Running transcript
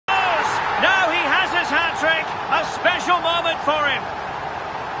A special moment for him.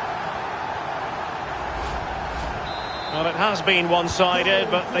 Well, it has been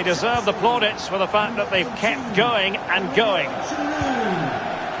one-sided, but they deserve the plaudits for the fact that they've kept going and going.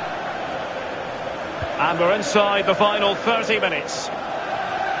 And we're inside the final 30 minutes.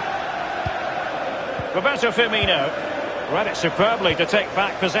 Roberto Firmino read it superbly to take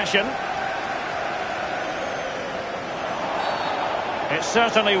back possession. It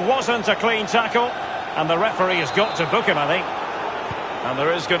certainly wasn't a clean tackle, and the referee has got to book him, I think. And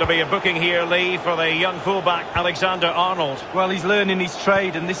there is going to be a booking here, Lee, for the young fullback, Alexander-Arnold. Well, he's learning his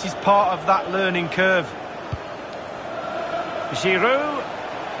trade, and this is part of that learning curve. Giroud.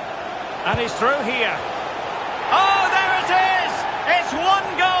 And he's through here. Oh, there it is! It's one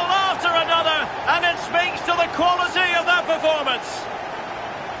goal after another, and it speaks to the quality of that performance.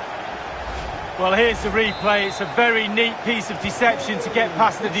 Well, here's the replay. It's a very neat piece of deception to get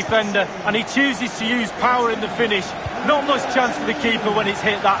past the defender, and he chooses to use power in the finish. Not much chance for the keeper when it's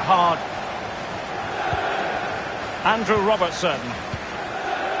hit that hard. Andrew Robertson.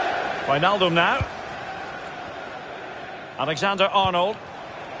 Wijnaldum now. Alexander-Arnold.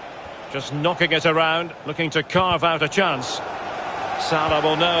 Just knocking it around, looking to carve out a chance. Salah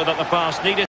will know that the pass needed.